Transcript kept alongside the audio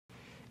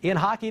In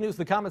hockey news,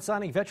 the Komets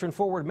signing veteran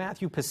forward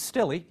Matthew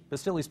Pistilli.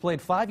 Pistilli's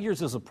played 5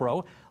 years as a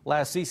pro.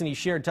 Last season, he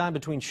shared time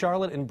between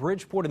Charlotte and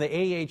Bridgeport in the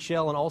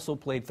AHL and also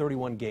played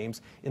 31 games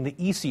in the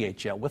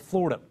ECHL with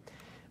Florida.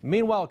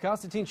 Meanwhile,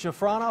 Konstantin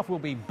Shafranov will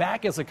be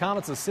back as a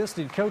Komets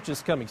assistant coach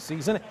this coming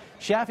season.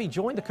 Shaffy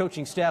joined the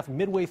coaching staff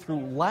midway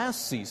through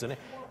last season.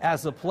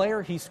 As a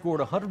player, he scored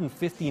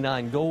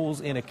 159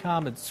 goals in a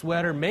Komets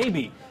sweater,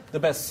 maybe the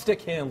best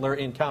stick handler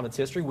in Komets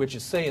history, which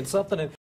is saying something.